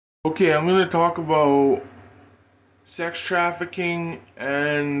Okay, I'm gonna talk about sex trafficking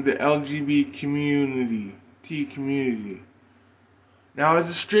and the LGBT community. Now,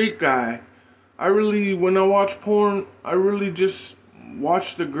 as a straight guy, when I watch porn, I really just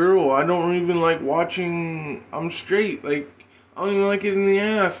watch the girl. I don't even like watching. I'm straight. I don't even like it in the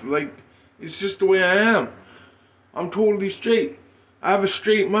ass. It's just the way I am. I'm totally straight. I have a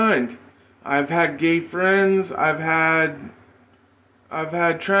straight mind. I've had gay friends. I've had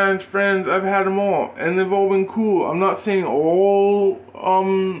trans friends, I've had them all, and they've all been cool. I'm not saying all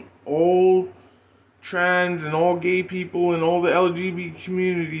trans and all gay people and all the LGBT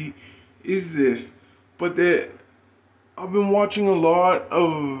community is this, but that I've been watching a lot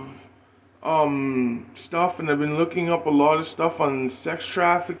of stuff, and I've been looking up a lot of stuff on sex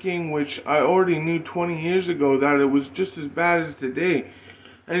trafficking, which I already knew 20 years ago that it was just as bad as today,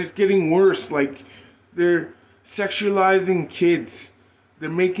 and it's getting worse. They're sexualizing kids. They're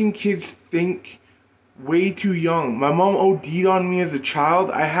making kids think way too young. My mom OD'd on me as a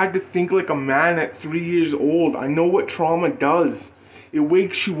child. I had to think like a man at 3 years old. I know what trauma does. It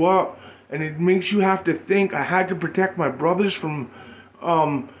wakes you up and it makes you have to think. I had to protect my brothers from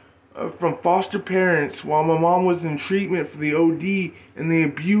foster parents while my mom was in treatment for the OD, and they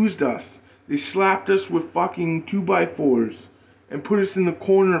abused us. They slapped us with fucking 2x4s and put us in the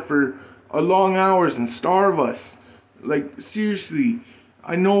corner for long hours and starve us. Seriously,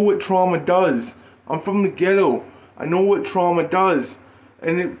 I know what trauma does. I'm from the ghetto. I know what trauma does.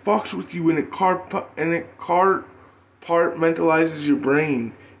 And it fucks with you, and it compartmentalizes your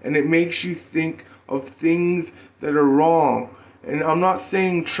brain, and it makes you think of things that are wrong. And I'm not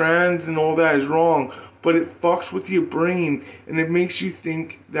saying trans and all that is wrong, but it fucks with your brain and it makes you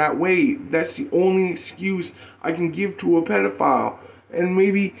think that way. That's the only excuse I can give to a pedophile. And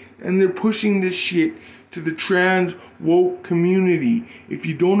they're pushing this shit to the trans woke community. If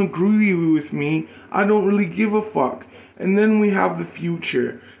you don't agree with me, I don't really give a fuck. And then we have the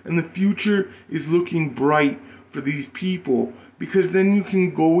future, and the future is looking bright for these people, because then you can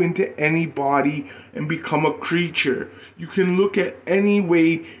go into any body and become a creature. You can look at any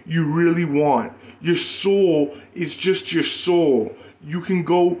way you really want. Your soul is just your soul. You can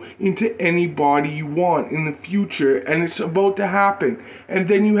go into any body you want in the future, and it's about to happen. And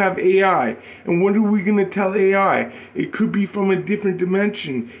then you have AI. And what are we going to tell AI? It could be from a different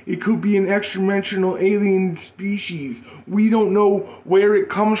dimension. It could be an extra-dimensional alien species. We don't know where it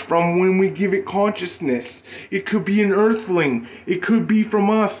comes from when we give it consciousness. It could be an earthling. It could be from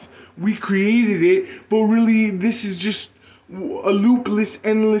us. We created it, but really this is just a loopless,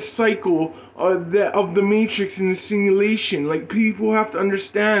 endless cycle of the Matrix and the simulation. People have to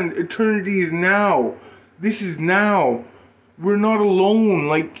understand, eternity is now. This is now. We're not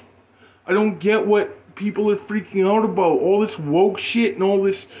alone. I don't get what people are freaking out about. All this woke shit and all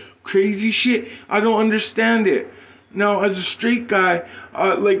this crazy shit. I don't understand it. Now, as a straight guy,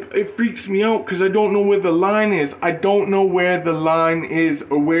 it freaks me out because I don't know where the line is. I don't know where the line is,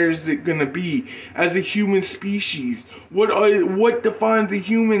 or where is it gonna be. As a human species, what defines a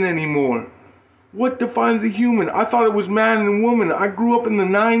human anymore? What defines a human? I thought it was man and woman. I grew up in the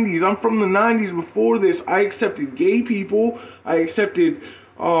 90s. I'm from the 90s. Before this, I accepted gay people. I accepted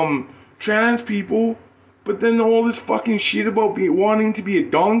trans people. But then all this fucking shit about wanting to be a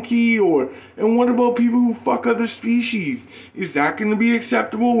donkey, and what about people who fuck other species? Is that gonna be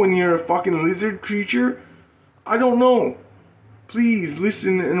acceptable when you're a fucking lizard creature? I don't know. Please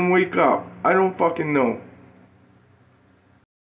listen and wake up. I don't fucking know.